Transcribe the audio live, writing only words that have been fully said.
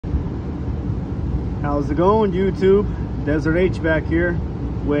How's it going, YouTube? Desert H back here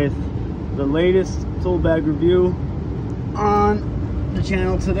with the latest tool bag review on the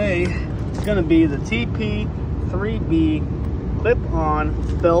channel today. It's gonna be the TP3B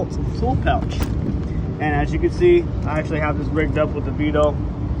clip-on felt tool pouch. And as you can see, I actually have this rigged up with the VETO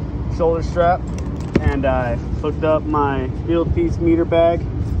shoulder strap, and I hooked up my field piece meter bag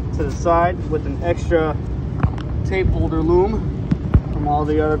to the side with an extra tape holder loom from all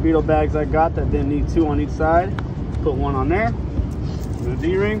the other VETO bags I got that didn't need two on each side. Put one on there, the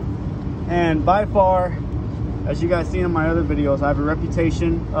D-ring. And by far, as you guys seen in my other videos, I have a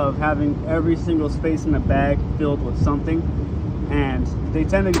reputation of having every single space in the bag filled with something, and they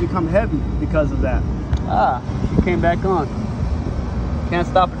tend to become heavy because of that. She came back on. Can't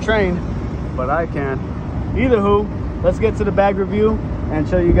stop a train, but I can. Either let's get to the bag review and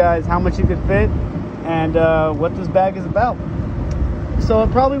show you guys how much it could fit and what this bag is about. So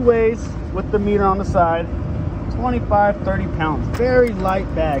it probably weighs, with the meter on the side, 25-30 pounds. Very light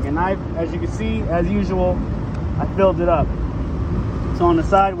bag, and as you can see, as usual, I filled it up. So on the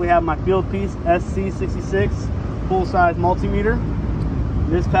side we have my field piece SC66 full-size multimeter.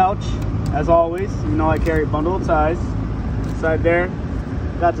 This pouch, as always, you know I carry a bundle of ties. Inside there,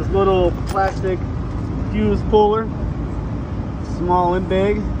 got this little plastic fuse puller, small and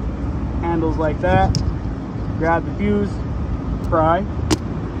big, handles like that. Grab the fuse, pry.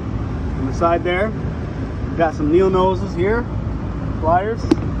 On the side there, got some needle noses here, pliers.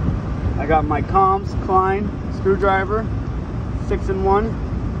 I got my Comms Klein screwdriver, 6-in-1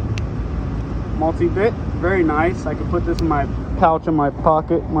 multi-bit, very nice. I can put this in my pouch in my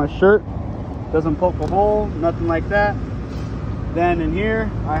pocket, my shirt. Doesn't poke a hole, nothing like that. Then in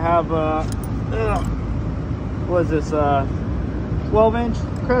here I have what is this, 12-inch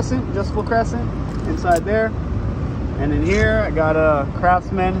crescent, adjustable crescent inside there. And in here I got a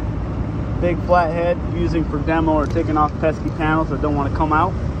Craftsman big flathead, using for demo or taking off pesky panels that don't want to come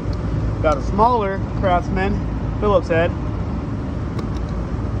out. Got a smaller Craftsman Phillips head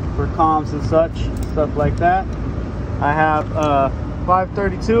for comms and such, stuff like that. I have a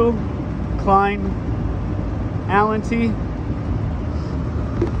 532 Klein Allen T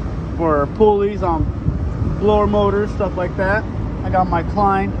for pulleys on blower motors, stuff like that. I got my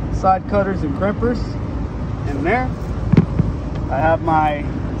Klein side cutters and crimpers in there. I have my,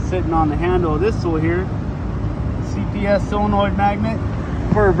 sitting on the handle of this tool here, CPS solenoid magnet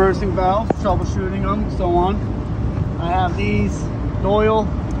for reversing valves, troubleshooting them, so on. I have these Doyle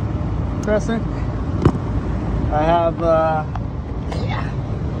crescent. I have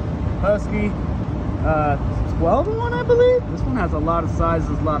Husky 12-in-1, I believe. This one has a lot of sizes,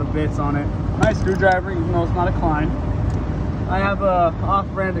 a lot of bits on it. Nice screwdriver, even though it's not a Klein. I have a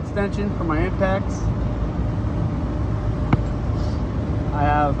off-brand extension for my impacts. I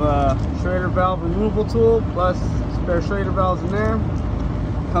have a Schrader valve removal tool plus spare Schrader valves in there.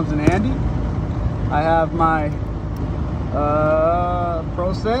 Comes in handy. I have my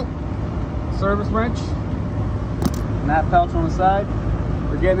Pro Set service wrench and that pouch on the side.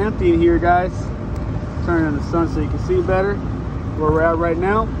 We're getting empty in here, guys. Turn in the sun so you can see better where we're at right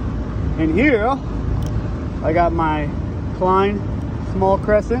now. And here I got my Klein small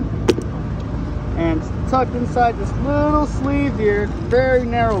crescent, and tucked inside this little sleeve here. It's very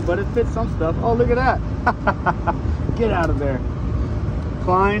narrow, but it fits some stuff. Oh, look at that. Get out of there.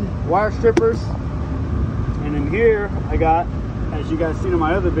 Klein wire strippers. And in here I got, as you guys seen in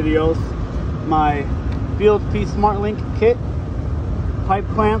my other videos, my field piece SmartLink kit, pipe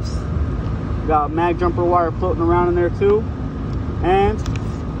clamps, got mag jumper wire floating around in there too, and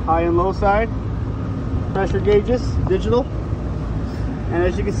high and low side pressure gauges, digital. And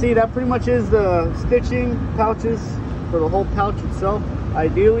as you can see, that pretty much is the stitching pouches for the whole pouch itself,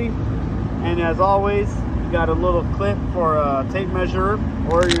 ideally. And as always, you got a little clip for a tape measurer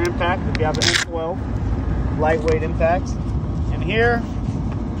or your impact if you have an M12 lightweight impact. And here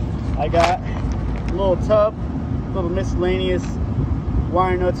I got a little tub, little miscellaneous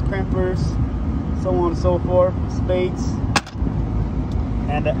wire nuts, crimpers, so on and so forth, spades,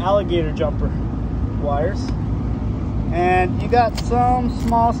 and the alligator jumper wires. And you got some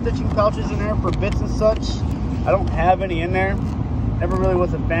small stitching pouches in there for bits and such. I don't have any in there. Never really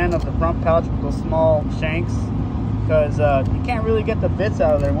was a fan of the front pouch with those small shanks, because you can't really get the bits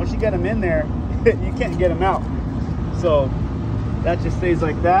out of there. Once you get them in there, you can't get them out. So that just stays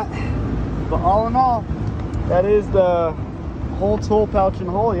like that. But all in all, that is the whole tool pouch in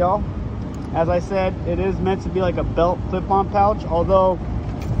whole, y'all. As I said, it is meant to be like a belt clip-on pouch, although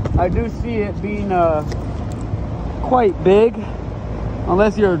I do see it being quite big,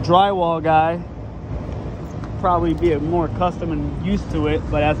 unless you're a drywall guy. probably be more custom and used to it,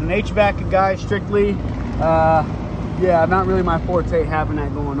 but as an HVAC guy strictly, yeah, not really my forte having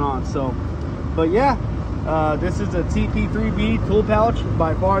that going on. So, but yeah, this is a TP3B tool pouch,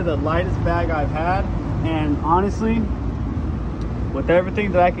 by far the lightest bag I've had, and honestly, with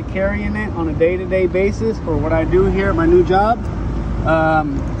everything that I could carry in it on a day-to-day basis for what I do here at my new job,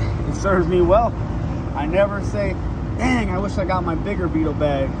 it serves me well. I never say, dang, I wish I got my bigger VETO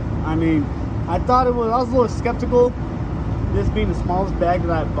bag. I mean, I was a little skeptical, this being the smallest bag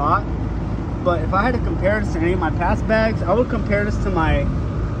that I bought, but if I had to compare this to any of my past bags, I would compare this to my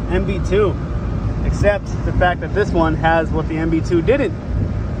MB2, except the fact that this one has what the MB2 didn't,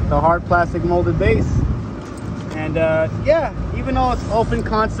 the hard plastic molded base. And yeah, even though it's open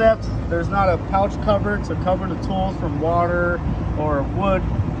concept, there's not a pouch cover to cover the tools from water or wood,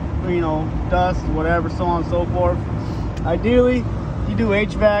 you know, dust, whatever, so on and so forth. Ideally, if you do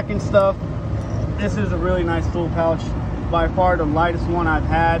HVAC and stuff, this is a really nice tool pouch, by far the lightest one I've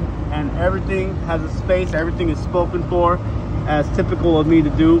had, and everything has a space, everything is spoken for, as typical of me to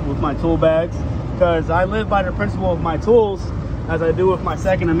do with my tool bags, because I live by the principle of my tools as I do with my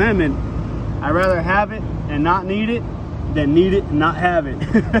Second Amendment. I'd rather have it and not need it than need it and not have it.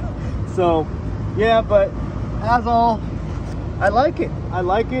 So yeah, but as all, I like it.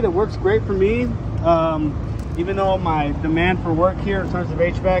 It works great for me. Even though my demand for work here in terms of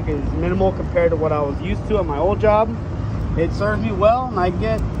HVAC is minimal compared to what I was used to at my old job, it serves me well, and I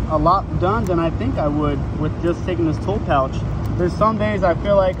get a lot done than I think I would with just taking this tool pouch. There's some days I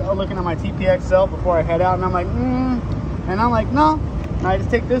feel like looking at my TPXL before I head out, and I'm like, and I'm like, no. And I just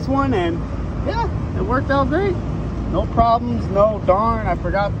take this one, and yeah, it worked out great. No problems, no darn, I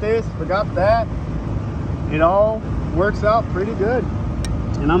forgot this, forgot that. It all works out pretty good,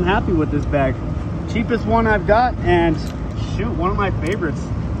 and I'm happy with this bag. Cheapest one I've got, and shoot, one of my favorites.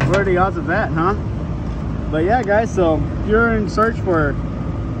 What are the odds of that, huh? But yeah, guys, so if you're in search for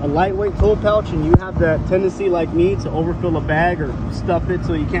a lightweight tool pouch and you have that tendency like me to overfill a bag or stuff it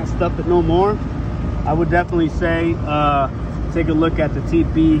so you can't stuff it no more, I would definitely say take a look at the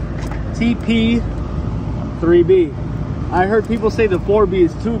TP3B. I heard people say the 4B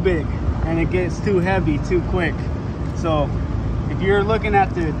is too big and it gets too heavy too quick. So if you're looking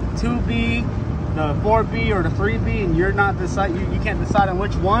at the 2B, the 4B, or the 3B, and you're not you can't decide on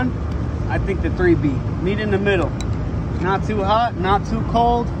which one, I think the 3B. Meet in the middle. Not too hot, not too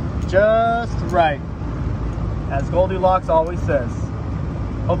cold, just right, as Goldilocks always says.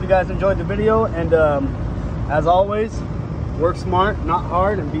 Hope you guys enjoyed the video, and as always, work smart, not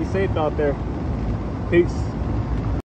hard, and be safe out there. Peace.